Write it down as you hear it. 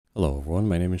Hello everyone,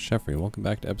 my name is Jeffrey and welcome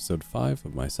back to episode 5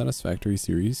 of my Satisfactory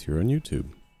series here on YouTube.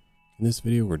 In this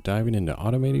video we're diving into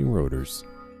automating rotors.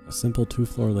 A simple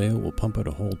 2-floor layout will pump out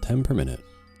a whole 10 per minute,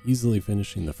 easily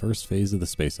finishing the first phase of the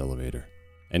space elevator.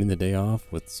 Ending the day off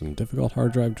with some difficult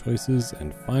hard drive choices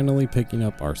and finally picking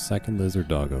up our second Lizard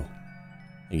Doggo.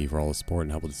 Thank you for all the support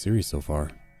and help with the series so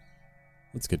far.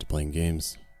 Let's get to playing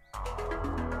games.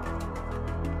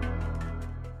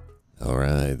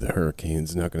 Alright, the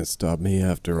hurricane's not going to stop me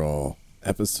after all.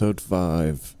 Episode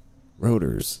 5,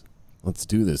 Rotors. Let's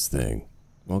do this thing.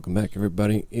 Welcome back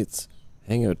everybody. It's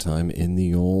hangout time in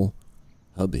the old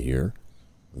hub here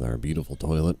with our beautiful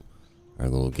toilet. Our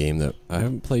little game that I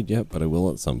haven't played yet, but I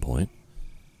will at some point.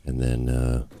 And then,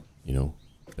 you know,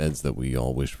 beds that we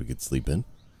all wish we could sleep in.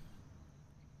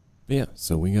 But yeah,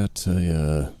 so we got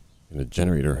a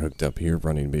generator hooked up here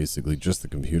running basically just the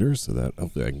computer so that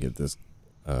hopefully I can get this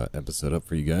episode up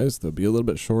for you guys. They'll be a little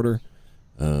bit shorter.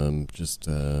 You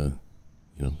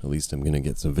know, at least I'm gonna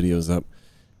get some videos up,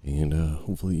 and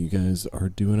hopefully you guys are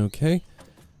doing okay.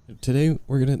 Today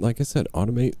we're gonna, like I said,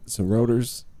 automate some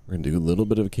rotors. We're gonna do a little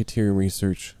bit of Caterium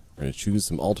research. We're gonna choose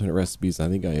some alternate recipes. I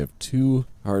think I have 2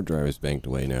 hard drives banked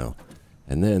away now,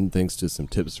 and then thanks to some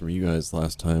tips from you guys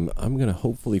last time, I'm gonna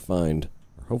hopefully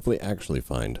actually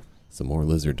find some more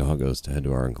Lizard Doggos to head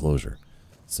to our enclosure.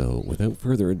 So without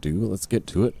further ado, let's get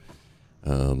to it.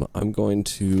 I'm going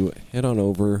to head on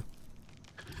over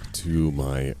to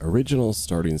my original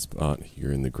starting spot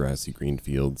here in the grassy green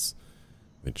fields,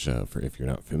 which for if you're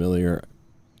not familiar,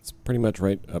 it's pretty much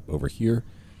right up over here.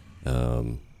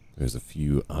 There's a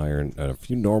few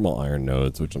normal iron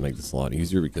nodes, which will make this a lot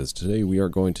easier because today we are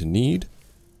going to need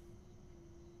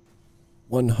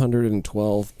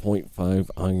 112.5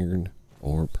 iron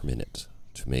ore per minute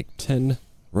to make 10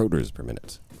 rotors per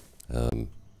minute.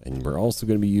 And we're also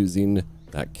going to be using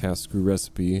that cast screw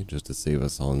recipe just to save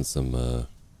us on some of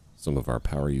our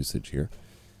power usage here.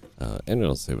 And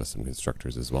it'll save us some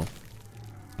constructors as well.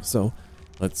 So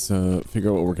let's figure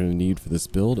out what we're going to need for this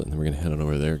build, and then we're going to head on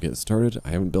over there, get started. I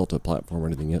haven't built a platform or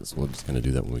anything yet, so we'll just kind of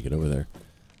do that when we get over there.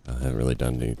 I haven't really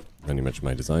done any much of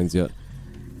my designs yet.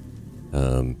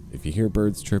 If you hear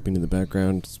birds chirping in the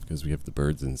background, it's because we have the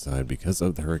birds inside because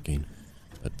of the hurricane.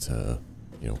 But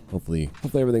you know, hopefully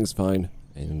everything's fine,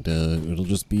 and it'll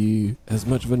just be as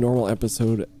much of a normal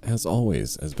episode as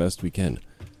always, as best we can.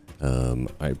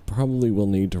 I probably will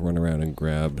need to run around and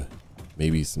grab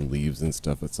maybe some leaves and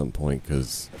stuff at some point,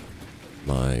 because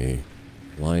my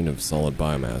line of solid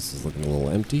biomass is looking a little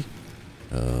empty.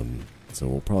 So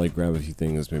we'll probably grab a few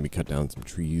things, maybe cut down some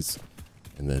trees,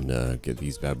 and then get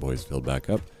these bad boys filled back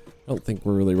up. I don't think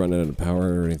we're really running out of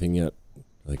power or anything yet.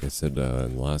 Like I said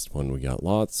in the last one, we got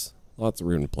lots of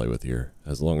room to play with here,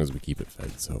 as long as we keep it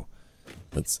fed. So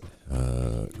let's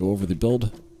go over the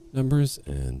build numbers,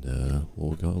 and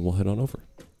we'll head on over.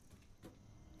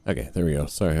 Okay, there we go.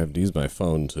 Sorry, I have to use my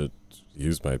phone to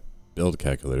use my build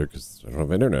calculator because I don't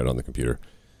have internet on the computer.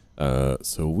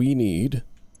 So we need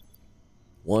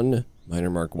 1 miner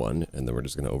mark 1, and then we're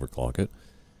just going to overclock it.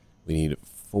 We need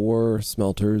 4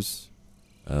 smelters,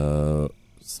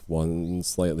 one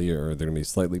slightly, or they're going to be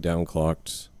slightly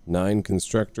downclocked, 9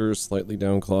 constructors slightly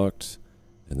downclocked,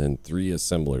 and then 3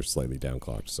 assemblers slightly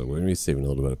downclocked. So we're going to be saving a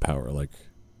little bit of power, like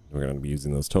we're going to be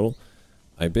using those total.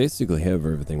 I basically have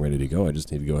everything ready to go. I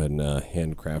just need to go ahead and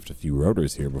handcraft a few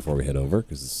rotors here before we head over,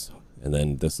 and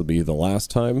then this will be the last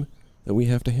time that we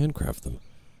have to handcraft them.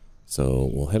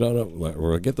 So we'll head on up,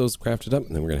 we'll get those crafted up,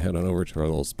 and then we're going to head on over to our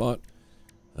little spot.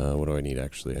 What do I need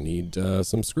actually? I need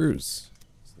some screws.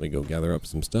 So let me go gather up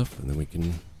some stuff, and then we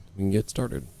can get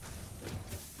started.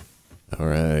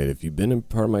 Alright, if you've been a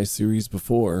part of my series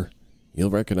before, you'll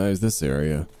recognize this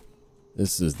area.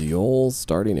 This is the old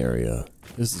starting area.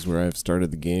 This is where I've started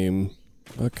the game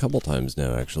a couple times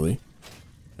now, actually.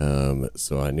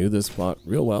 So I knew this spot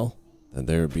real well, and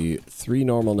there would be 3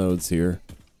 normal nodes here.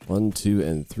 1, 2,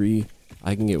 and 3.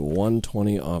 I can get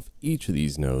 120 off each of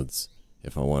these nodes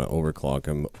if I want to overclock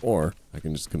them, or I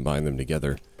can just combine them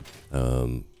together.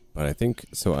 But I think,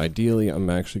 so ideally I'm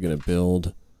actually going to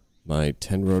build my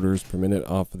 10 rotors per minute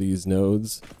off of these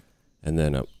nodes, and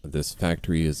then this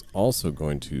factory is also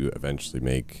going to eventually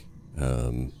make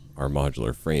our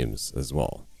modular frames as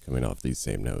well, coming off these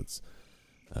same nodes.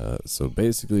 So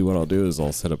basically what I'll do is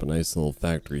I'll set up a nice little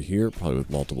factory here, probably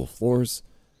with multiple floors,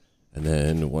 and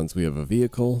then once we have a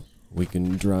vehicle, we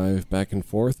can drive back and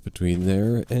forth between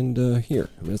there and here.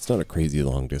 I mean, it's not a crazy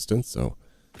long distance, so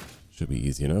should be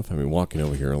easy enough. I mean, walking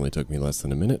over here only took me less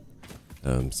than a minute.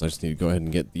 So I just need to go ahead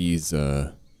and get these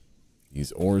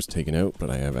ores taken out, but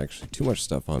I have actually too much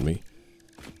stuff on me.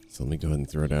 So let me go ahead and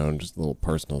throw down just a little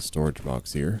personal storage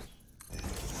box here.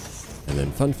 And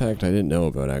then fun fact I didn't know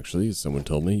about actually, someone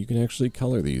told me you can actually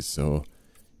color these. So,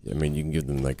 I mean, you can give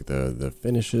them like the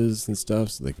finishes and stuff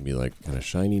so they can be like kind of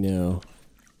shiny now.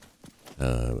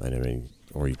 And I mean,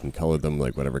 or you can color them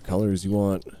like whatever colors you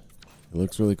want. It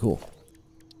looks really cool.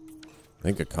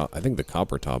 I think the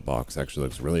copper top box actually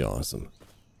looks really awesome.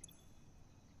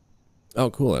 Oh,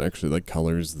 cool. It actually like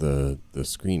colors the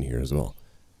screen here as well.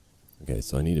 Okay,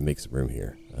 so I need to make some room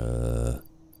here.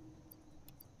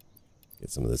 Get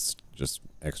some of this just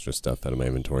extra stuff out of my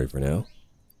inventory for now.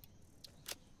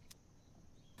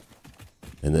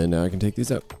 And then now I can take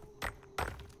these out.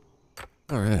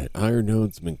 Alright, iron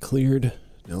node's been cleared.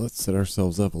 Now let's set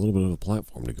ourselves up a little bit of a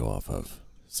platform to go off of.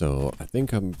 So I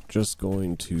think I'm just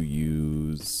going to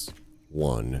use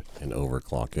one and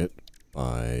overclock it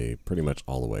by pretty much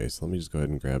all the way. So let me just go ahead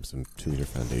and grab some 2-meter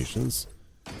foundations.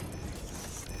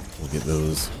 We'll get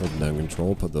those holding down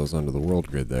control, put those onto the world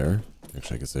grid there.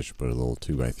 Actually, I guess I should put a little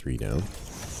 2x3 down.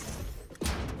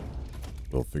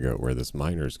 We'll figure out where this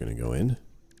miner is going to go in.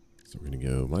 So we're going to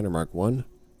go miner mark 1.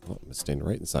 Oh, I'm standing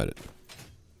right inside it.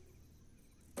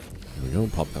 There we go,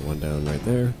 pop that one down right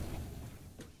there.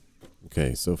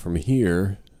 Okay, so from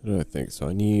here, what do I think? So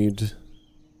I need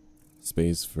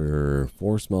space for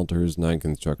 4 smelters, 9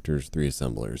 constructors, 3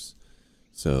 assemblers.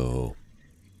 So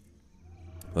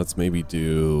let's maybe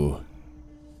do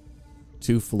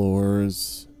 2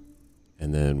 floors,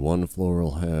 and then 1 floor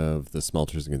will have the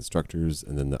smelters and constructors,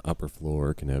 and then the upper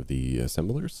floor can have the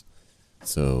assemblers.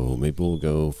 So maybe we'll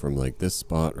go from like this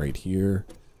spot right here.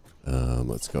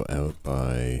 Let's go out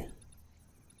by,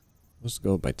 let's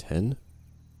go by 10.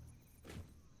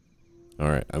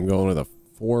 Alright, I'm going with a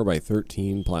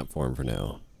 4x13 platform for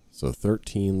now. So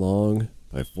 13 long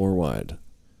by 4 wide.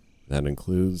 That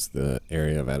includes the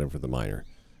area I've added for the miner.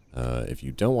 If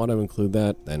you don't want to include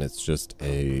that, then it's just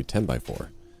a 10x4.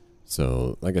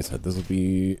 So, like I said, this will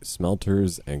be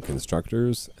smelters and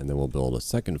constructors, and then we'll build a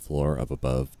second floor up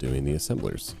above doing the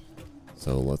assemblers.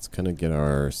 So let's kind of get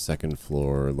our second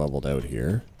floor leveled out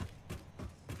here.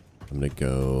 I'm going to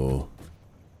go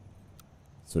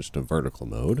switch to vertical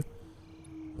mode.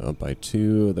 Up by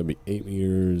 2, that'd be 8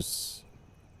 meters.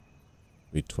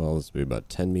 Be 12, this would be about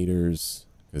 10 meters.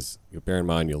 Because bear in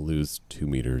mind, you'll lose 2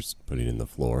 meters putting in the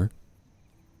floor.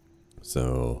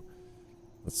 So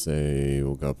let's say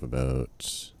we'll go up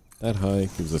about that high.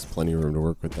 Gives us plenty of room to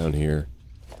work with down here.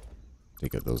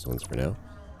 Take out those ones for now.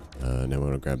 Now I'm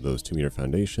going to grab those 2-meter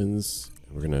foundations.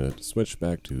 And we're going to switch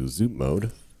back to zoop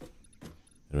mode.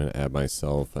 I'm going to add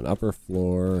myself an upper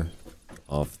floor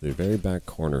off the very back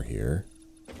corner here.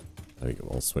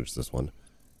 I'll switch this one.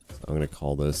 So I'm going to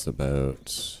call this about,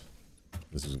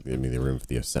 this is going to give me the room for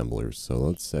the assemblers. So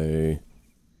let's say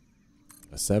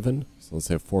a 7. So let's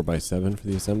say a 4x7 for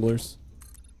the assemblers.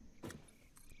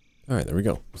 Alright, there we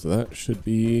go. So that should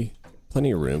be plenty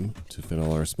of room to fit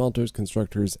all our smelters,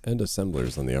 constructors, and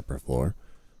assemblers on the upper floor.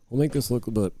 We'll make this look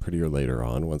a bit prettier later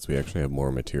on once we actually have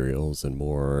more materials and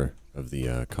more of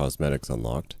the cosmetics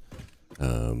unlocked.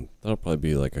 That'll probably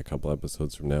be like a couple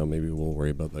episodes from now. Maybe we'll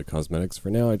worry about the cosmetics. For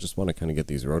now, I just want to kind of get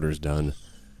these rotors done.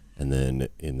 And then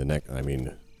in the next, by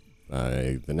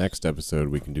the next episode,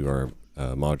 we can do our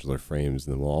modular frames.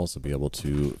 And then we'll also be able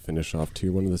to finish off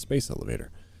tier 1 of the space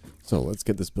elevator. So let's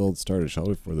get this build started, shall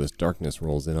we, before this darkness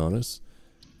rolls in on us.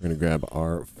 We're going to grab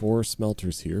our 4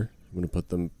 smelters here. I'm going to put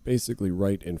them basically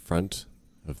right in front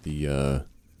of the, so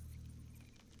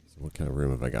what kind of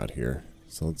room have I got here?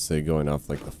 So let's say going off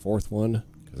like the 4th one,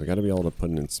 because I got to be able to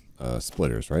put in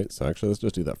splitters, right? So actually, let's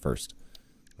just do that first.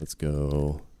 Let's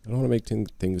go. I don't want to make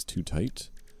things too tight.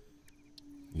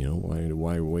 You know,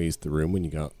 why waste the room when you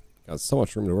got so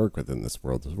much room to work with in this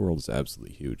world? This world is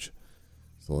absolutely huge.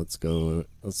 So let's go.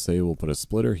 Let's say we'll put a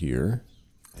splitter here,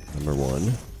 number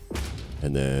 1,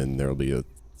 and then there will be a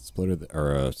splitter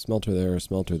or a smelter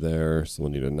there. So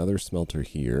we'll need another smelter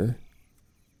here.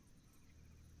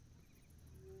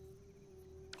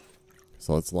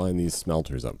 So let's line these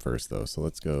smelters up first, though. So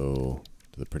let's go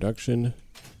to the production.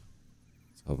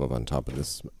 Let's hop up on top of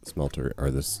this smelter,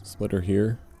 or this splitter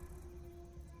here.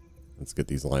 Let's get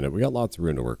these lined up. We got lots of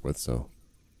room to work with, so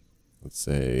let's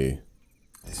say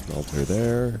smelter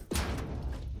there.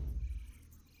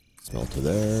 Smelter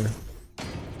there.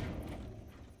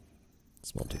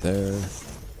 Smelter there.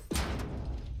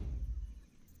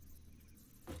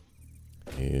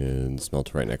 And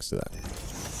smelter right next to that.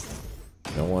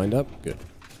 All lined up? Good.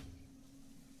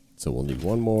 So we'll need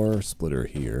one more splitter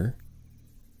here.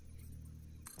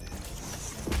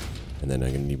 And then I'm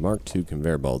going to need Mark II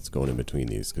conveyor belts going in between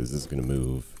these, because this is going to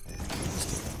move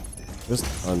just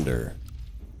under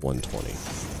 120.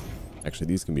 Actually,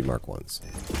 these can be Mark 1s.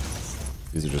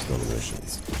 These are just normal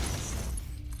missions.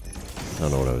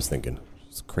 don't know what I was thinking.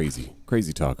 It's crazy,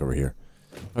 crazy talk over here.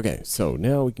 Okay, so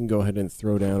now we can go ahead and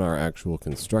throw down our actual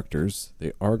constructors.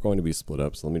 They are going to be split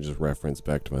up, so let me just reference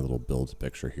back to my little build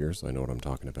picture here so I know what I'm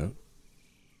talking about.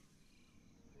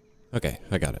 Okay,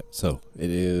 I got it. So it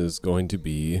is going to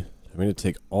be, I'm going to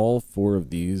take all 4 of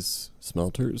these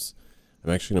smelters. I'm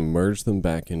actually going to merge them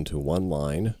back into one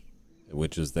line,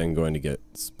 which is then going to get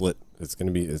split. It's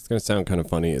going to sound kind of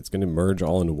funny. It's going to merge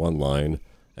all into one line,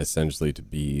 essentially to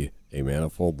be a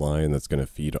manifold line that's going to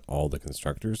feed all the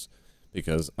constructors.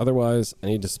 Because otherwise, I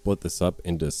need to split this up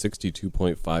into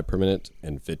 62.5 per minute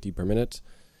and 50 per minute.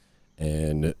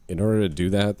 And in order to do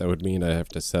that, that would mean I have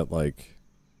to set like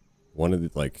one of the,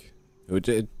 like,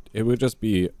 it would just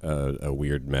be a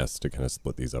weird mess to kind of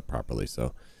split these up properly.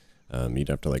 So you'd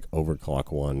have to like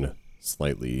overclock one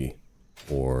slightly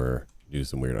or do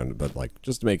some weird on it. But like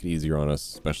just to make it easier on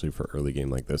us, especially for early game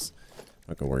like this, I'm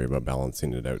not going to worry about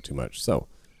balancing it out too much. So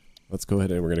let's go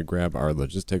ahead and we're going to grab our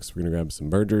logistics. We're going to grab some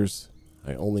mergers.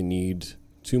 I only need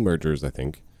 2 mergers, I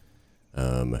think.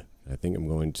 I think I'm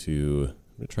going to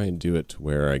try and do it to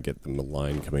where I get the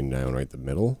line coming down right the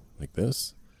middle, like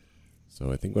this.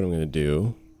 So I think what I'm going to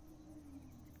do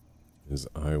is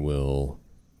I will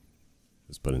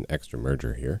just put an extra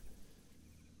merger here.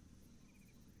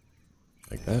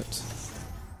 Like that.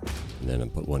 And then I'll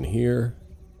put one here.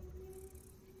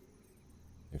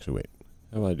 Actually, wait.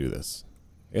 How do I do this?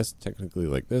 I guess technically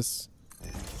like this.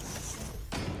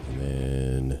 And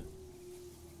then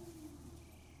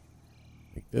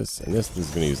like this, and this is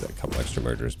going to use a couple extra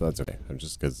mergers, but that's okay.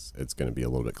 Just because it's going to be a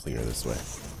little bit cleaner this way.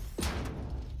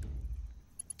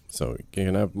 So you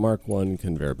can have Mark 1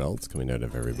 conveyor belts coming out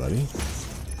of everybody.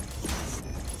 Is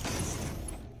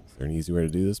there an easy way to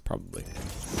do this? Probably.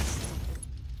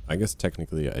 I guess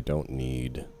technically I don't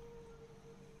need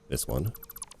this one.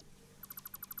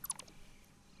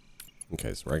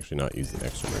 Okay, so we're actually not using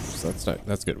extra mergers. So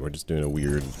that's good. We're just doing a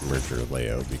weird merger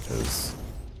layout because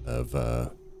of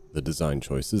the design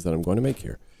choices that I'm going to make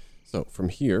here. So from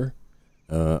here,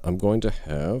 I'm going to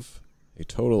have a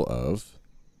total of,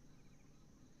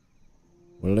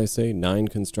 what did I say? 9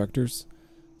 constructors.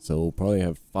 So we'll probably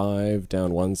have 5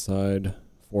 down one side,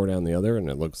 4 down the other, and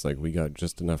it looks like we got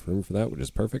just enough room for that, which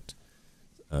is perfect.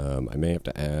 I may have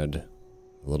to add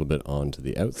a little bit onto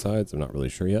the outsides. I'm not really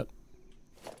sure yet.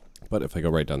 But if I go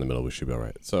right down the middle, we should be all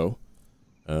right. So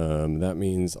that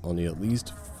means I'll need at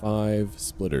least 5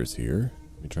 splitters here.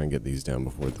 Let me try and get these down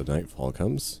before the nightfall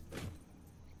comes.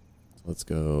 So let's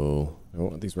go. I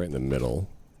want these right in the middle.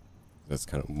 That's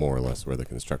kind of more or less where the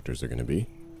constructors are going to be.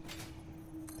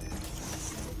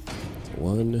 So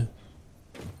 1,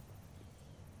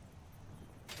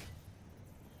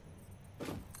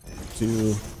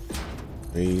 2,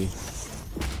 3,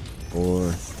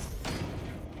 4,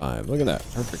 5. Look at that.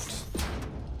 Perfect.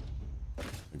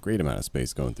 A great amount of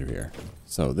space going through here.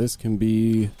 So this can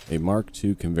be a Mark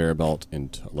II conveyor belt,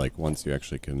 and like once you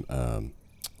actually can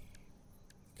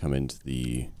come into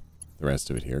the rest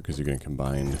of it here, because you're going to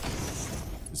combine.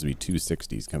 This will be 2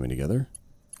 60s coming together.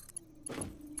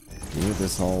 We get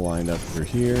this all lined up through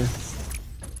here,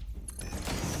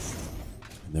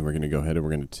 and then we're going to go ahead and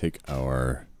we're going to take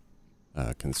our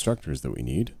constructors that we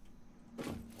need.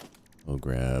 We'll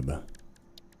grab them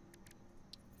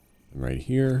right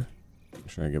here. Make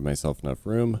sure I give myself enough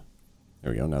room.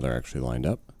 There we go. Now they're actually lined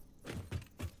up.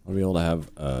 I'll be able to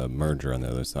have a merger on the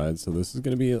other side. So this is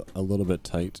going to be a little bit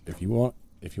tight. If you want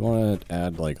to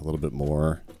add like a little bit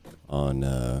more on,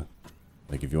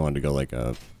 like if you wanted to go like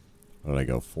a, what did I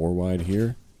go, 4 wide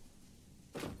here?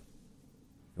 If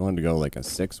you wanted to go like a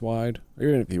 6 wide, or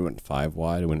even if you went 5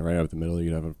 wide and went right out the middle,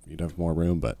 you'd have more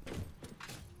room, but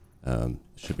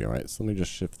should be all right. So let me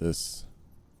just shift this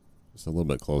just a little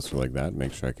bit closer like that.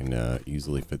 Make sure I can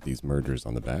easily fit these mergers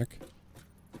on the back.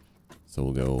 So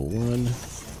we'll go 1.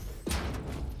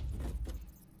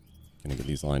 Gonna get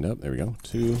these lined up. There we go.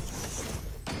 2,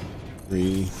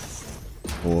 3,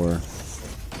 4,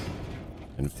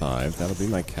 and 5. That'll be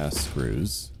my cast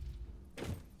screws,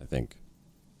 I think.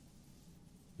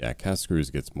 Yeah, cast screws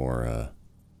gets more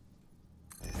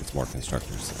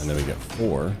constructors, and then we get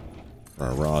 4 for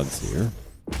our rods here.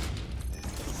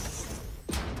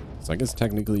 So I guess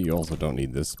technically you also don't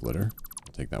need this splitter.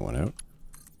 I'll take that one out.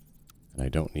 And I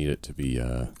don't need it to be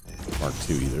Mark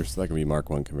II either, so that can be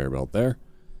Mark 1 conveyor belt there.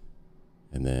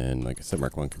 And then, like I said,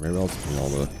 Mark 1 conveyor belts between all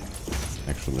the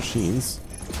actual machines.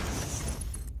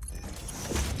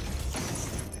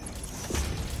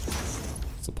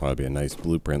 This will probably be a nice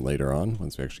blueprint later on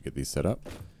once we actually get these set up.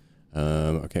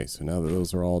 Okay, so now that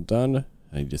those are all done,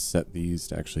 I need to set these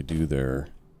to actually do their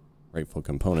rightful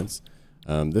components.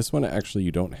 This one, actually,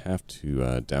 you don't have to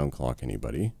downclock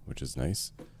anybody, which is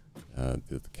nice.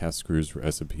 The cast screws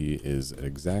recipe is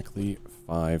exactly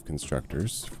 5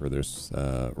 constructors for this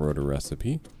rotor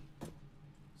recipe.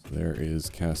 So there is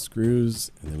cast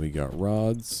screws, and then we got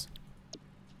rods.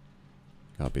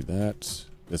 Copy that.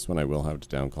 This one I will have to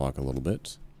downclock a little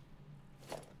bit.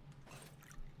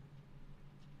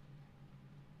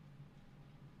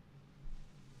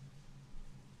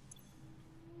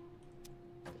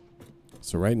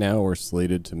 So right now we're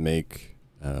slated to make,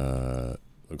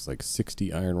 looks like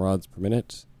 60 iron rods per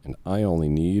minute, and I only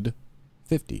need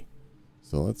 50.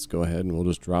 So let's go ahead and we'll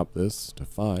just drop this to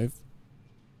 5.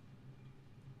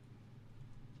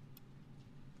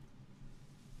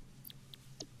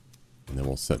 And then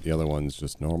we'll set the other ones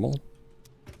just normal.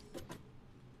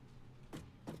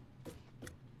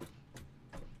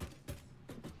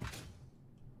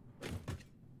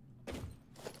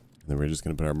 And then we're just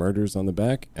going to put our murders on the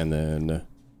back, and then...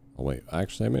 Oh wait,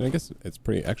 actually, I mean, I guess it's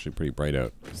actually pretty bright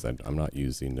out, because I'm not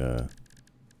using,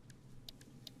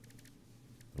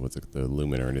 what's it, the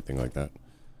lumen or anything like that.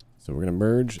 So we're going to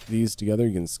merge these together.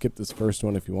 You can skip this first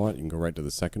one if you want. You can go right to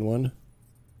the second one.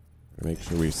 Make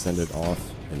sure we send it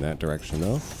off in that direction,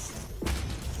 though.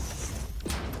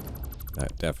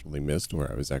 That definitely missed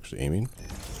where I was actually aiming.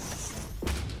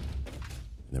 And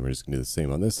then we're just going to do the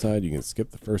same on this side. You can skip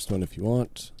the first one if you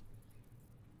want.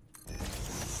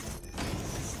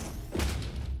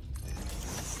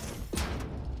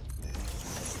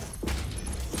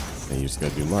 And you just got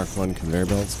to do Mark 1 conveyor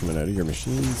belts coming out of your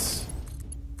machines.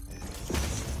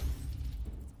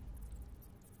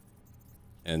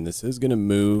 And this is going to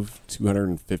move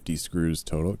 250 screws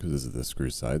total, because this is the screw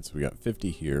side. So we got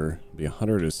 50 here. It'll be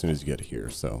 100 as soon as you get here.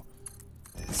 So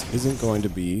this isn't going to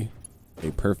be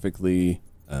a perfectly,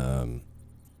 what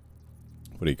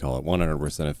do you call it,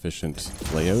 100%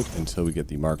 efficient layout until we get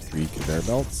the Mark III conveyor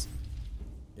belts.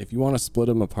 If you want to split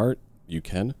them apart, you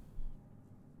can.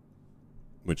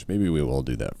 Which maybe we will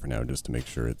do that for now, just to make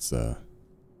sure it's,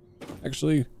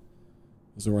 actually,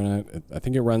 does it run at, I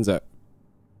think it runs at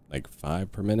like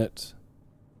 5 per minute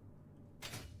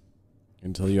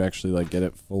until you actually like get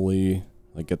it fully,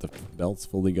 like get the belts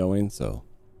fully going. So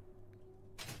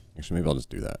actually maybe I'll just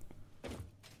do that.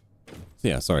 So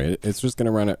yeah, sorry, it's just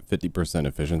gonna run at 50%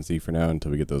 efficiency for now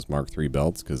until we get those Mark III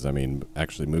belts, because I mean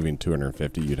actually moving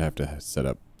 250 you'd have to set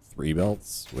up 3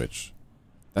 belts, which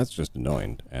that's just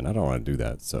annoying and I don't want to do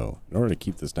that. So in order to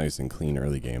keep this nice and clean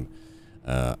early game,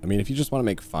 I mean if you just want to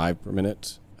make 5 per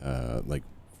minute, like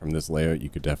from this layout, you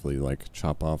could definitely like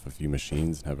chop off a few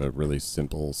machines and have a really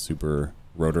simple super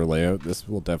rotor layout. This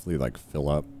will definitely like fill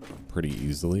up pretty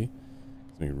easily.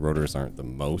 I mean, rotors aren't the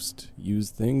most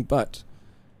used thing, but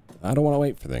I don't want to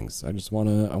wait for things. I just want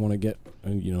to get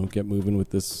you know, get moving with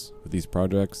these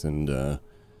projects, and you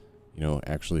know,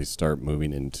 actually start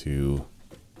moving into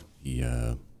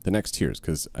the next tiers.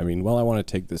 Because I mean, while I want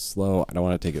to take this slow, I don't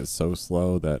want to take it so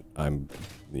slow that I'm,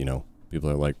 you know, people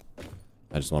are like,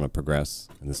 I just want to progress,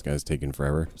 and this guy's taking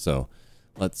forever. So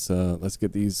let's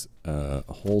get these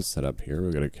holes set up here.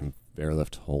 We've got a conveyor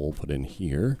lift hole put in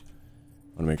here. I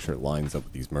want to make sure it lines up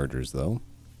with these mergers, though.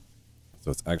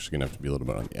 So it's actually going to have to be a little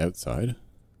bit on the outside.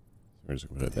 We're just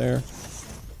going to put it there.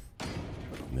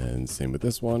 And then same with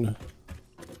this one.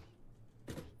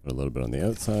 Put a little bit on the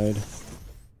outside.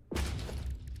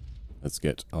 Let's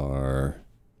get our...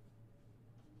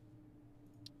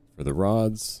 For the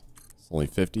rods... Only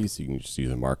 50, so you can just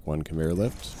use a Mark 1 conveyor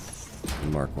lift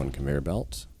and Mark 1 conveyor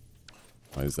belt.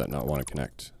 Why does that not want to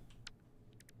connect?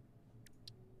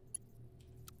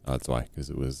 Oh, that's why, because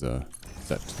it was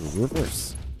set to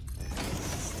reverse.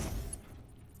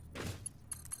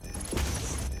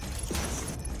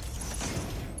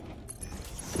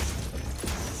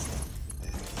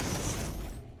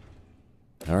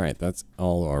 Alright, that's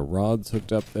all our rods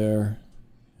hooked up there.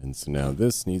 And so now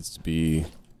this needs to be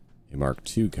a Mark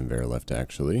II conveyor lift,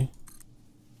 actually.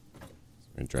 So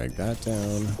we're going to drag that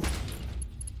down.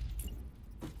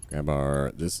 Grab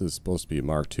our... This is supposed to be a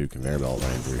Mark II conveyor belt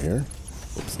running through here.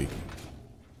 Oopsie.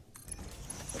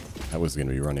 That was going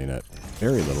to be running at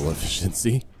very little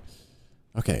efficiency.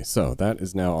 Okay, so that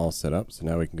is now all set up. So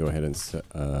now we can go ahead and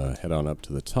head on up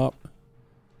to the top.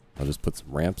 I'll just put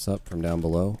some ramps up from down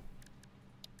below.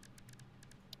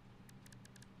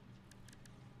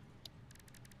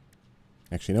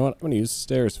 Actually, you know what? I'm going to use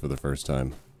stairs for the first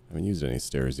time. I haven't used any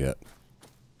stairs yet.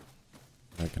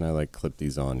 How can I, like, clip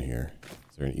these on here?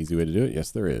 Is there an easy way to do it?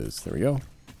 Yes, there is. There we go.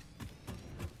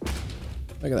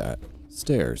 Look at that.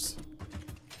 Stairs.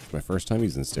 It's my first time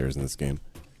using stairs in this game.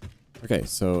 Okay,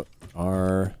 so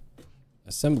our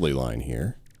assembly line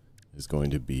here is going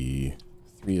to be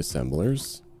 3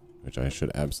 assemblers. which I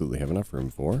should absolutely have enough room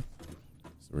for.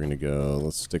 So we're gonna go,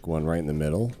 let's stick one right in the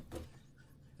middle,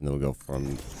 and then we'll go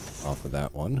from off of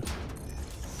that one.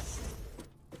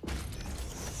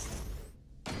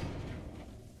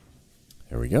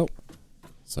 There we go.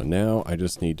 So now I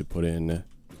just need to put in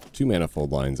 2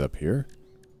 manifold lines up here.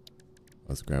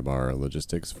 Let's grab our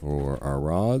logistics for our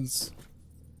rods.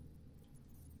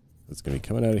 It's going to be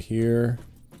coming out of here.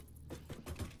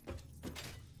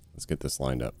 Let's get this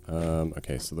lined up.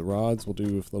 Okay, so the rods we'll do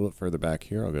a little bit further back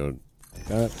here. I'll go like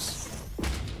that.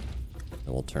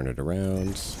 And we'll turn it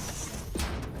around.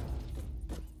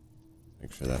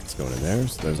 Make sure that's going in there.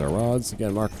 So there's our rods.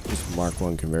 Again, just mark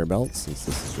 1 conveyor belt since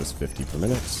this is just 50 per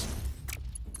minute.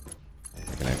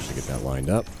 I can actually get that lined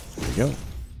up. There we go.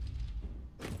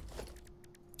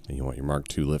 And you want your Mark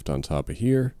II lift on top of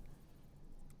here.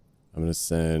 I'm gonna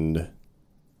send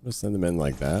them in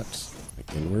like that,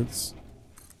 like inwards.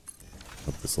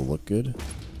 Hope this will look good.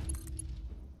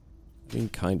 I mean,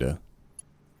 kinda.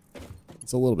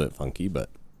 It's a little bit funky, but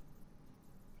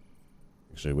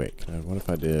actually, wait. What if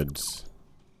I did?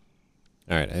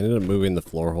 All right, I ended up moving the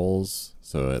floor holes,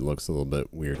 so it looks a little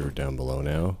bit weirder down below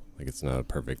now. Like it's not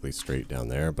perfectly straight down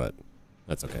there, but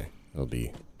that's okay. That'll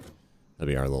be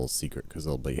our little secret because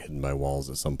they'll be hidden by walls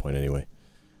at some point anyway.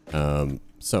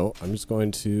 So I'm just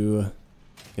going to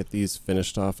get these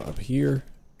finished off up here.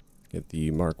 Get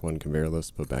the Mark I conveyor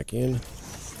lifts put back in.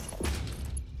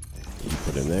 You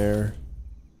put in there.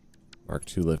 Mark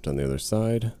II lift on the other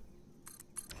side.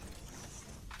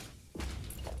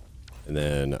 And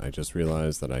then I just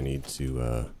realized that I need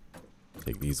to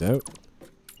take these out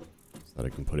so that I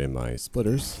can put in my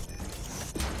splitters.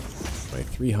 My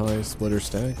 3-high splitter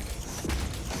stack.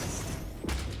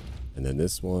 And then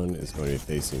this one is going to be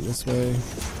facing this way.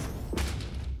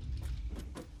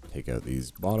 Take out these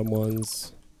bottom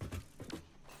ones.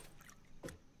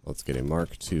 Let's get a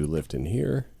Mark II lift in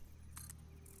here.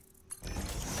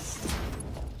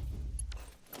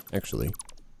 Actually,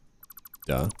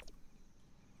 duh.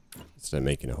 Instead of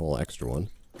making a whole extra one.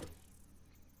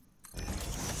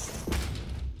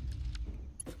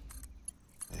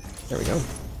 There we go.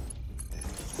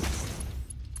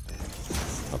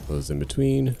 Pop those in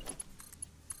between.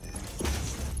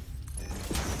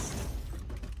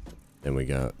 Then we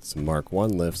got some Mark I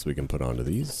lifts we can put onto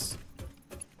these.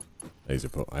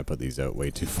 I put these out way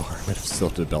too far. I'm going to still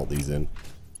have to belt these in.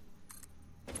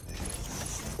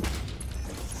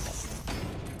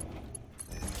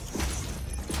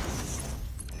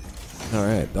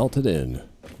 Alright, belted in.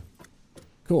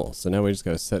 Cool, so now we just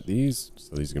got to set these.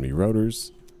 So these are going to be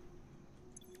rotors.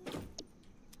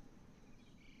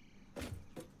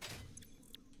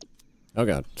 Oh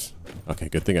god. Okay,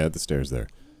 good thing I had the stairs there.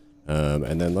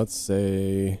 And then let's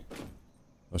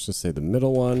just say the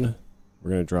middle one,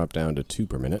 we're going to drop down to 2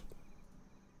 per minute.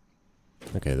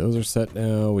 Okay, those are set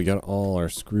now. We got all our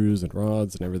screws and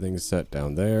rods and everything set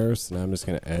down there. So now I'm just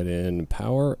going to add in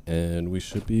power and we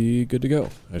should be good to go.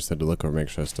 I just had to look over, make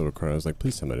sure I still record. I was like,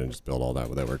 please tell me I didn't just build all that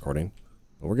without recording.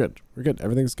 But we're good. We're good.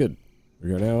 Everything's good.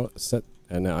 We're now set,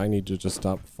 and now I need to just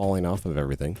stop falling off of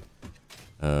everything.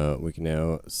 We can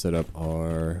now set up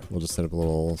we'll just set up a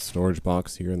little storage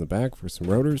box here in the back for some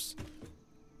rotors.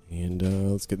 And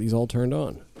let's get these all turned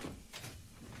on.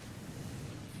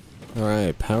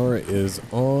 Alright, power is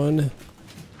on.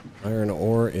 Iron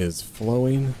ore is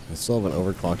flowing. I still haven't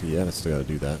overclocked it yet. I still gotta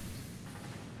do that.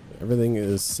 Everything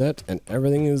is set and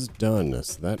everything is done.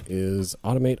 So that is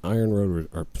automate iron rotor,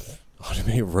 or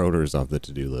automate rotors off the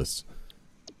to-do list.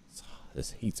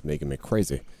 This heat's making me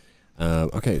crazy.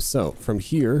 Okay, so from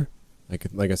here,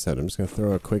 like I said, I'm just going to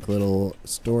throw a quick little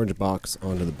storage box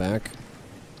onto the back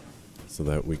so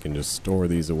that we can just store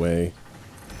these away,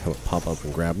 pop up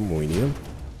and grab them when we need them.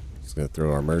 Just going to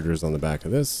throw our mergers on the back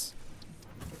of this,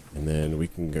 and then we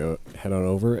can go head on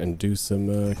over and do some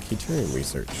Keyterium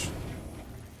research.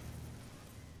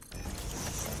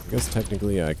 I guess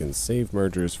technically I can save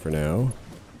mergers for now.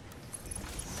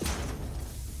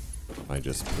 I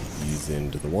just put these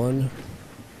into the one.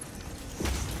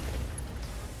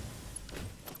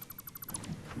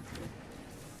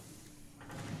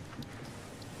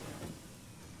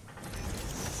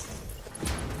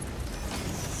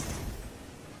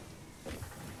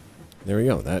 There we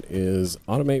go. That is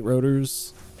automate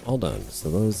rotors all done. So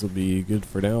those will be good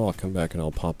for now. I'll come back and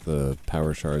I'll pop the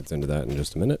power shards into that in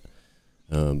just a minute.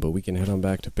 But we can head on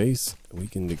back to base. We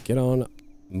can get on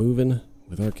moving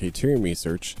with our Keyterium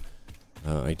research.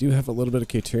 I do have a little bit of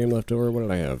Keyterium left over. What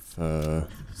did I have?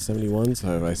 71.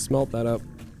 So if I smelt that up,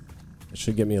 it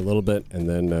should get me a little bit. And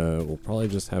then we'll probably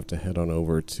just have to head on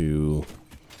over to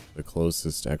the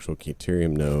closest actual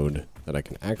Keyterium node that I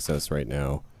can access right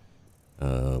now.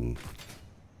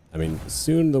 I mean,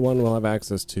 soon the one we'll have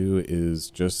access to is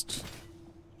just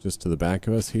to the back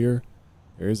of us here.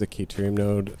 There is a Caterium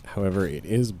node, however, it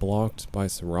is blocked by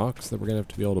some rocks that we're going to have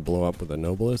to be able to blow up with a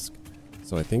Nobelisk.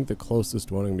 So I think the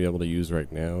closest one I'm going to be able to use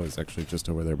right now is actually just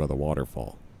over there by the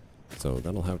waterfall. So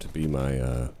that'll have to be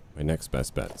my my next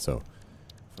best bet. So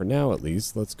for now at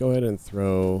least, let's go ahead and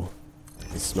throw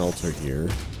the smelter here.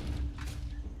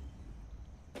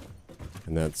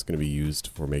 And that's going to be used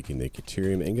for making the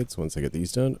Caterium ingots once I get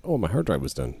these done. Oh, my hard drive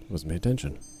was done. Wasn't paying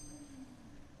attention.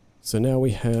 So now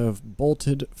we have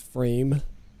bolted frame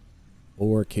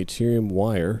or Caterium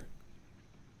wire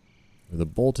with a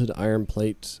bolted iron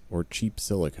plate or cheap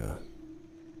silica.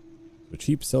 So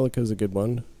cheap silica is a good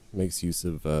one. Makes use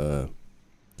of,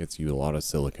 gets you a lot of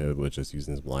silica, which is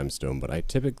using some limestone, but I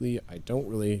don't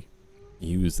really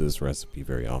use this recipe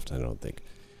very often, I don't think.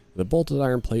 The bolted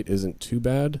iron plate isn't too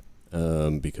bad,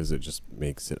 because it just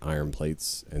makes it iron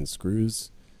plates and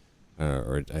screws,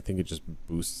 or I think it just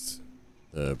boosts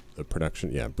the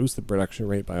production, yeah, boosts the production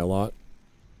rate by a lot.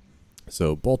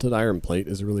 So bolted iron plate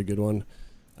is a really good one,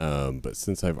 but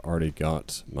since I've already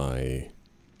got my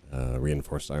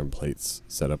reinforced iron plates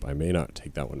set up, I may not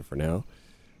take that one for now.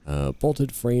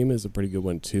 Bolted frame is a pretty good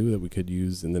one too that we could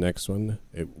use in the next one.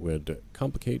 It would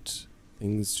complicate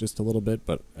things just a little bit,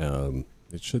 but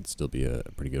it should still be a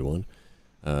pretty good one.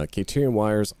 Caterium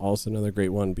wire is also another great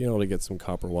one. Being able to get some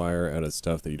copper wire out of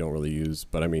stuff that you don't really use,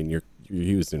 but I mean you're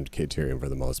using Caterium for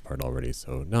the most part already,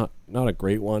 so not a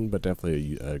great one, but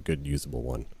definitely a good usable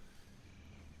one.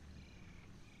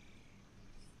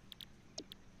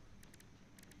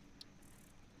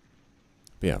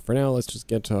 But yeah, for now, let's just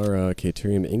get our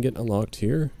Caterium ingot unlocked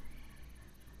here,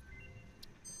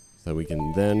 so we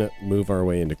can then move our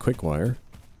way into Quickwire.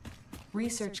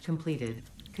 Research completed.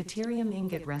 Caterium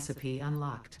ingot recipe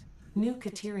unlocked. New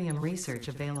Caterium research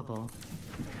available.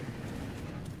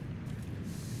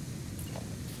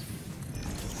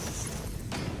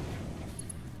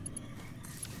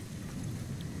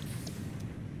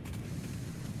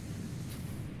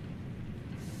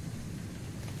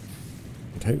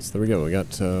 Okay, so there we go. We got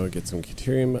to get some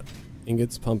Caterium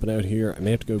ingots pumping out here. I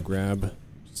may have to go grab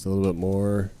just a little bit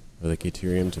more of the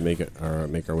Caterium to make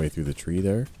our way through the tree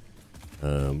there,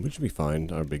 which should be fine.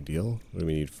 Not a big deal. What do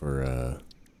we need for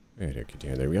right here,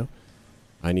 Caterium? There we go.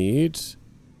 I need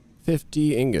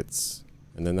 50 ingots,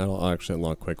 and then that'll actually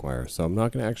unlock Quickwire. So I'm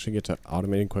not going to actually get to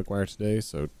automating Quickwire today.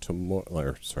 So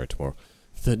tomorrow,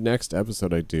 the next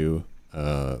episode I do.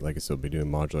 Like I said, we'll be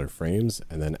doing modular frames,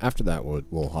 and then after that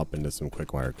we'll hop into some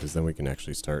Quickwire, because then we can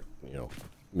actually start, you know,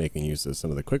 making use of some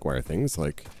of the Quickwire things,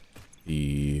 like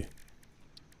the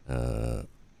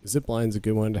zip line's a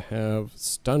good one to have.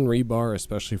 Stun rebar,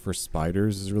 especially for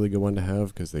spiders, is a really good one to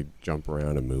have, because they jump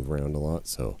around and move around a lot,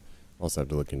 so also have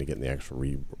to look into getting the actual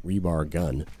rebar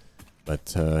gun.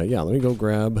 But yeah, let me go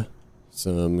grab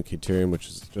some Caterium, which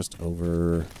is just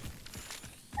over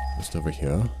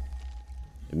here.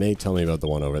 It may tell me about the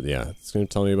one over there. Yeah, it's going to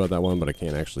tell me about that one, but I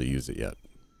can't actually use it yet.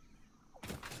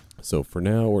 So for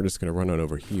now, we're just going to run on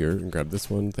over here and grab this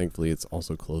one. Thankfully, it's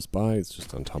also close by. It's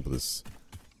just on top of this,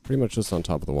 pretty much just on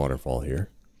top of the waterfall here.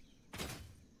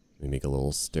 Let me make a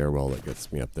little stairwell that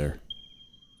gets me up there.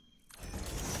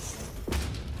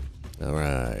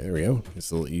 Alright, there we go.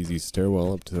 This little easy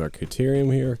stairwell up to our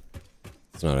Caterium here.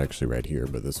 It's not actually right here,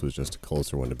 but this was just a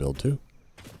closer one to build to.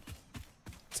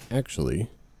 It's actually...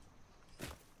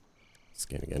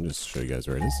 Scan again, just to show you guys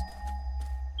where it is.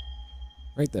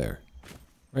 Right there.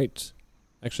 Right.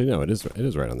 Actually, no, it is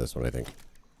right on this one, I think.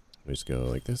 Let me just go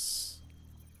like this.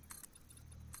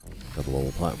 Got a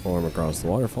little platform across the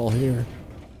waterfall here.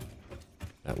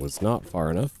 That was not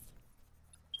far enough.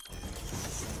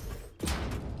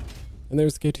 And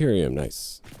there's the Caterium,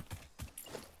 nice.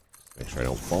 Make sure I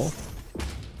don't fall.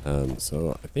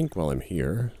 So I think while I'm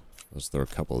here, let's throw a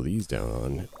couple of these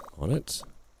down on it.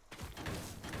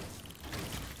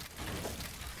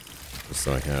 Just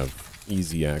so I have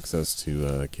easy access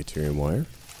to Caterium wire,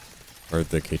 or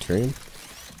the Caterium.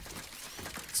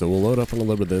 So we'll load up on a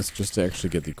little bit of this just to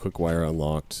actually get the Quickwire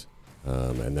unlocked,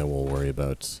 and then we'll worry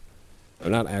about... I'm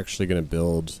not actually going to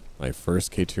build my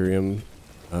first Caterium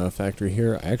factory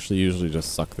here. I actually usually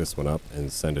just suck this one up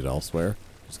and send it elsewhere,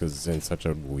 just because it's in such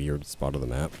a weird spot of the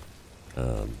map.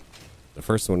 The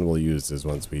first one we'll use is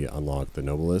once we unlock the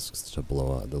Nobelisks to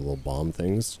blow up the little bomb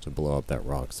things, to blow up that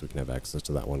rock, so we can have access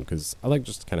to that one, because I like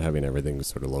just kind of having everything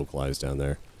sort of localized down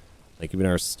there. Like even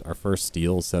our first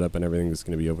steel setup and everything is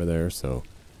going to be over there, so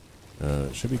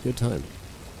it should be a good time.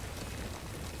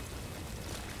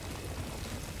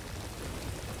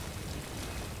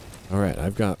 Alright,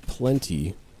 I've got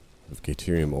plenty of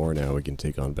Caterium ore now we can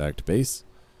take on back to base.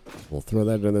 We'll throw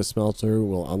that in the smelter,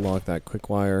 we'll unlock that quick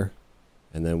wire,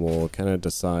 and then we'll kind of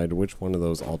decide which one of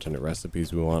those alternate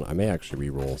recipes we want. I may actually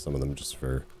re-roll some of them just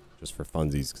for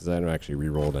funsies, because I haven't actually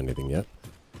re-rolled anything yet.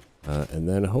 And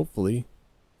then hopefully,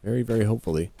 very, very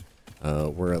hopefully,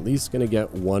 we're at least gonna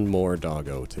get one more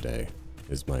doggo today.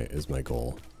 Is my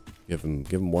goal. Give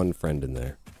him one friend in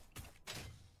there.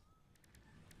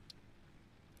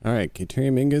 All right,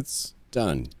 Caterium ingots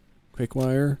done. Quick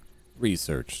wire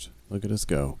researched. Look at us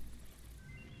go.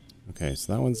 Okay,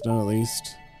 so that one's done at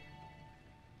least.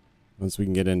 Once we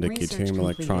can get into Caterium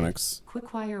electronics.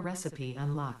 Quick wire recipe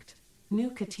unlocked. New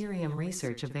Caterium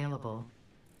research available.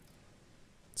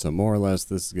 So more or less,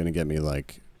 this is gonna get me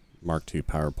like Mark II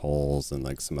power poles and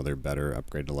like some other better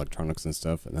upgraded electronics and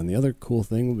stuff. And then the other cool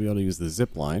thing, we'll be able to use the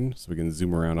zip line so we can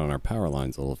zoom around on our power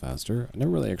lines a little faster. I never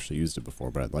really actually used it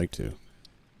before, but I'd like to.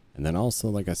 And then also,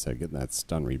 like I said, getting that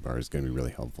stun rebar is going to be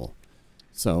really helpful.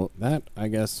 So that, I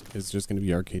guess, is just going to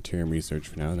be our Caterium research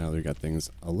for now. Now that we got things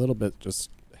a little bit just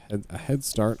a head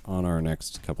start on our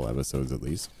next couple episodes at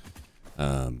least.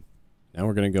 Now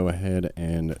we're going to go ahead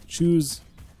and choose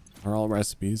our all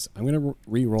recipes. I'm going to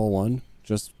re-roll one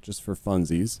just for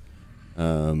funsies.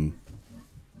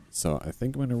 So I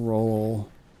think I'm going to roll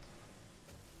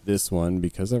this one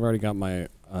because I've already got my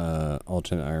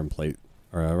alternate iron plate.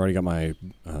 Or I've already got my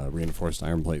reinforced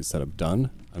iron plate setup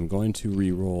done. I'm going to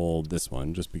re-roll this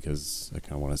one just because I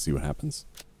kind of want to see what happens.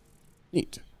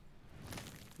 Neat.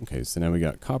 Okay, so now we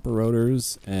got copper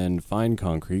rotors and fine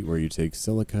concrete where you take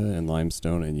silica and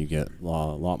limestone and you get a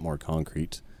lot more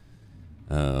concrete.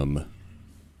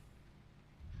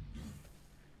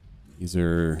 These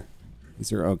are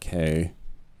okay.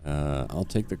 I'll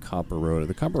take the copper rotor.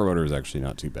 The copper rotor is actually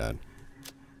not too bad.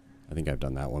 I think I've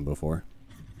done that one before.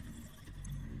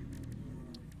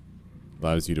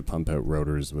 Allows you to pump out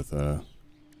rotors with a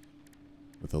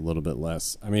little bit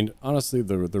less. I mean, honestly,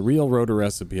 the real rotor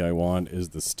recipe I want is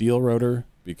the steel rotor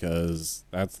because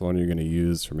that's the one you're going to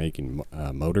use for making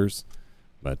motors.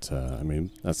 But I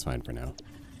mean, that's fine for now.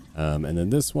 And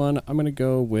then this one, I'm going to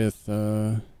go with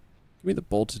give me the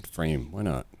bolted frame. Why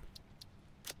not?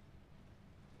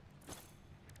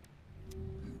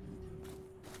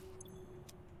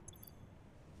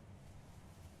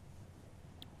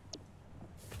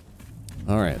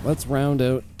 Alright, let's round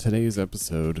out today's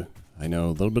episode. I know,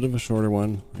 a little bit of a shorter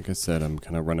one. Like I said, I'm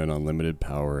kind of running on limited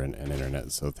power and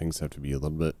internet, so things have to be a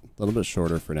little bit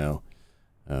shorter for now.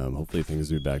 Hopefully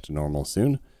things will be back to normal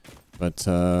soon. But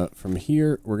from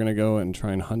here, we're going to go and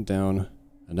try and hunt down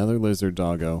another lizard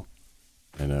doggo.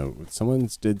 And someone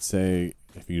did say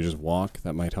if you just walk,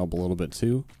 that might help a little bit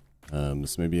too.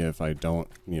 So maybe if I don't,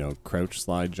 crouch,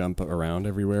 slide, jump around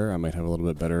everywhere, I might have a little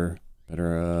bit better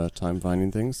time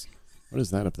finding things. What is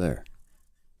that up there?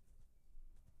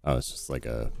 Oh, it's just like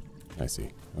a... I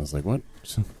see. I was like, what?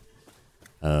 So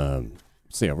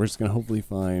yeah, we're just going to hopefully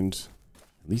find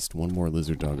at least one more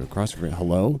lizard doggo.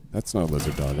 Hello? That's not a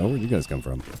lizard doggo. Where'd you guys come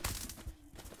from? I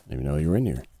didn't even know you were in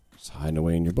here. Just hiding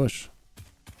away in your bush.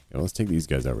 Yeah, let's take these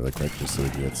guys out really quick just so we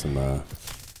can get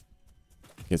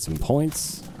some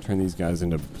points. Turn these guys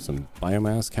into some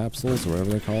biomass capsules or whatever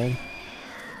they're called.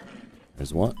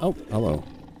 There's one. Oh, hello.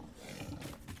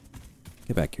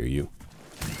 Get back here, you.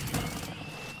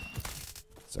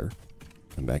 Sir,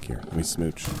 come back here. Let me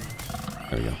smooch.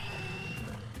 There we go.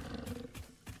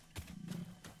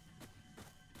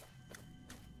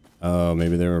 Oh,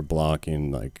 maybe they were blocking,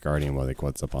 like, guarding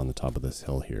what's up on the top of this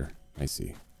hill here. I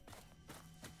see.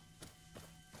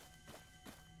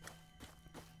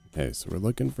 Okay, so we're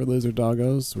looking for lizard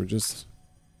doggos. We're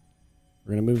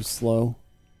gonna move slow.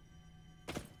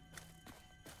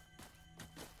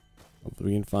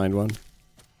 Hopefully we can find one.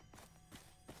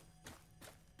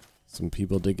 Some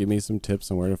people did give me some tips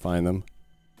on where to find them.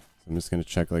 So I'm just going to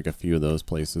check like a few of those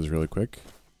places really quick.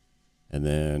 And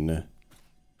then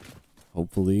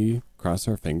hopefully cross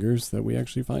our fingers that we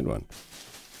actually find one.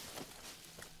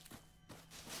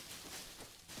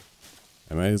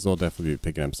 I might as well definitely be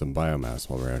picking up some biomass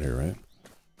while we're out here, right?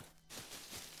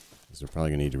 Because we're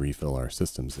probably going to need to refill our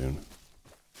system soon.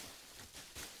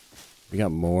 We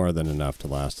got more than enough to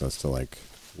last us to like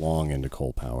long into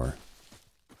coal power.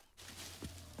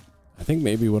 I think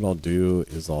maybe what I'll do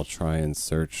is I'll try and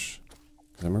search,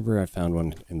 because I remember I found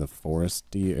one in the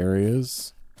foresty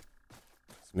areas.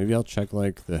 So maybe I'll check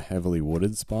like the heavily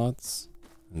wooded spots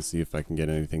and see if I can get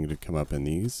anything to come up in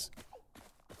these.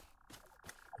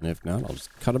 And if not, I'll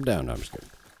just cut them down. No, I'm just kidding.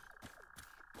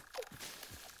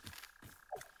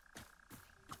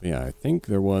 But yeah, I think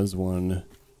there was one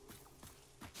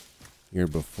here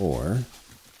before.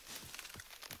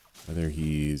 Whether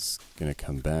he's gonna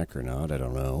come back or not, I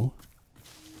don't know.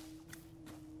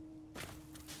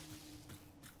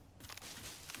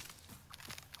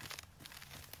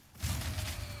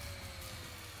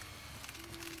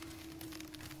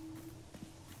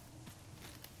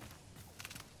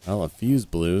 Well, a fuse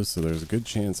blew, so there's a good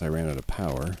chance I ran out of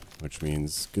power, which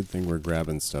means good thing we're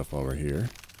grabbing stuff while we're here.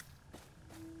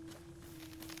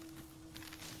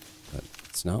 But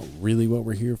it's not really what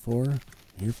we're here for. We're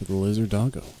here for the Lizard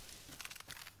Doggo.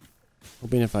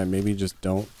 Hoping if I maybe just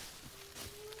don't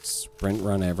sprint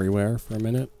run everywhere for a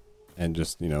minute and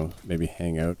just, you know, maybe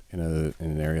hang out in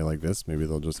an area like this, maybe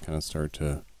they'll just kind of start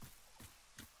to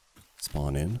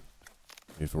spawn in.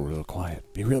 If we're real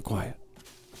quiet. Be real quiet.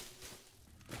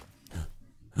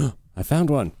 I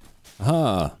found one.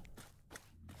 Aha!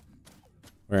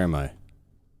 Where am I?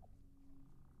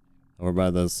 Over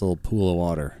by this little pool of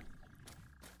water.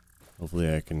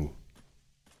 Hopefully I can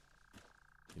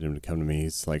get him to come to me.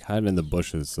 He's like hiding in the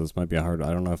bushes, so this might be a hard...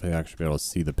 I don't know if I'll actually be able to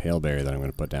see the pale berry that I'm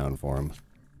going to put down for him.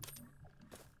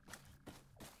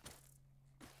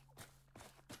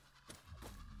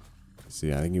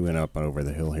 See, I think he went up over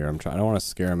the hill here. I don't want to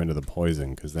scare him into the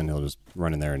poison, because then he'll just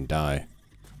run in there and die.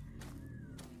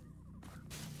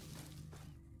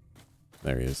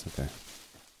 There he is, okay.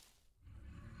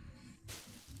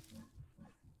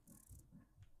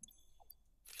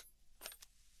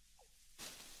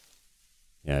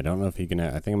 Yeah, I don't know if he can...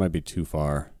 I think it might be too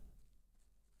far.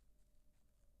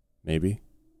 Maybe.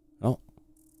 Oh.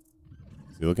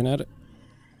 Is he looking at it?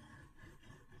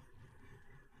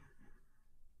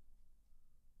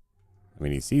 I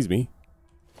mean, he sees me.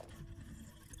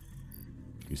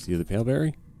 You see the pale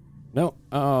berry? No.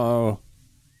 Oh.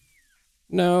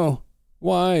 No.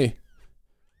 Why?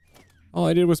 All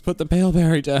I did was put the pale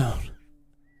berry down.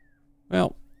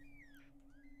 Well.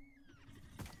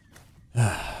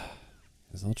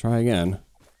 Guess I'll try again.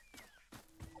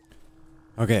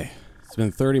 Okay. It's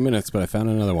been 30 minutes, but I found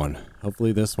another one.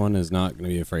 Hopefully this one is not going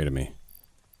to be afraid of me.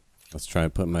 Let's try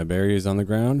putting my berries on the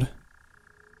ground.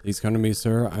 Please come to me,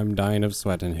 sir. I'm dying of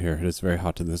sweat in here. It is very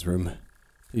hot in this room.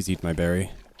 Please eat my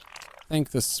berry. Thank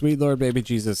the sweet Lord baby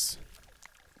Jesus.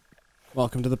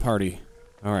 Welcome to the party.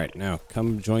 Alright, now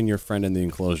come join your friend in the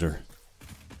enclosure.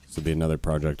 This will be another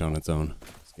project on its own.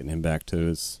 It's getting him back to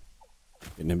his...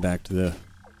 Getting him back to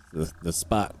the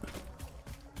spot.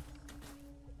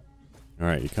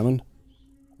 Alright, you coming?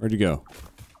 Where'd you go?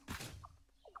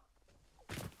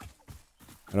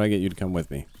 How do I get you to come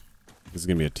with me? This is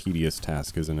gonna be a tedious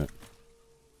task, isn't it?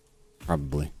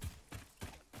 Probably.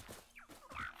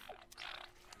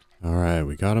 Alright,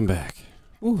 we got him back.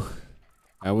 Whew.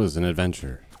 That was an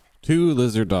adventure. 2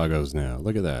 lizard doggos now.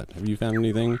 Look at that. Have you found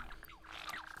anything?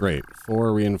 Great.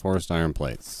 4 reinforced iron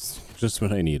plates. Just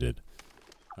what I needed.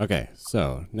 Okay,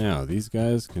 so now these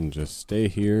guys can just stay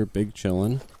here, big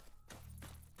chillin'.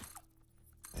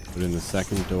 Put in the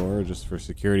second door just for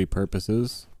security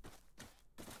purposes.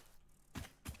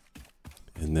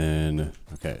 And then,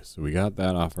 okay, so we got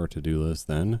that off our to-do list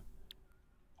then.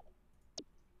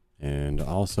 And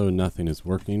also nothing is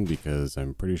working because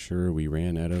I'm pretty sure we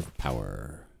ran out of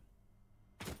power.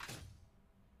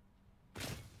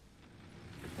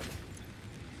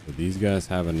 So these guys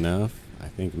have enough. I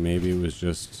think maybe it was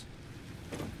just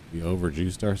we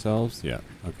overjuiced ourselves. Yeah,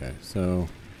 okay, so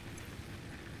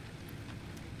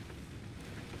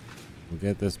we'll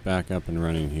get this back up and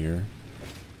running here.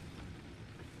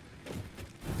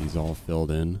 These all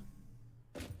filled in.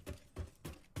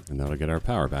 And that'll get our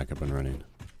power back up and running.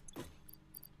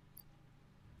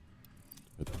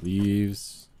 With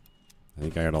leaves, I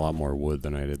think I got a lot more wood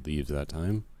than I did leaves that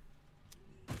time.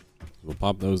 We'll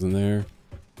pop those in there.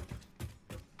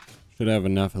 Should have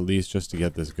enough at least just to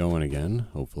get this going again,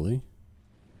 hopefully.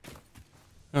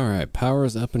 Alright,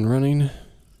 power's up and running.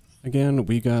 Again,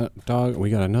 we got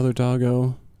another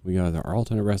doggo. We got our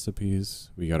alternate recipes.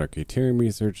 We got our Criterium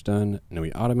research done, and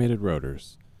we automated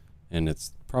rotors. And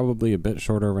it's probably a bit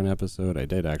shorter of an episode. I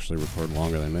did actually record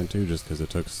longer than I meant to, just because it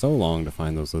took so long to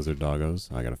find those lizard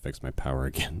doggos. I gotta fix my power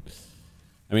again.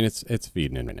 I mean, it's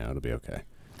feeding in right now. It'll be okay.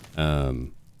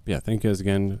 Yeah, thank you guys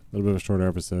again. A little bit of a shorter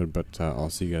episode, but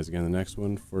I'll see you guys again in the next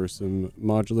one for some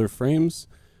modular frames.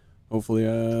 Hopefully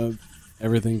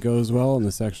everything goes well and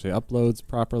this actually uploads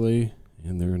properly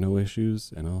and there are no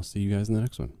issues, and I'll see you guys in the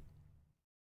next one.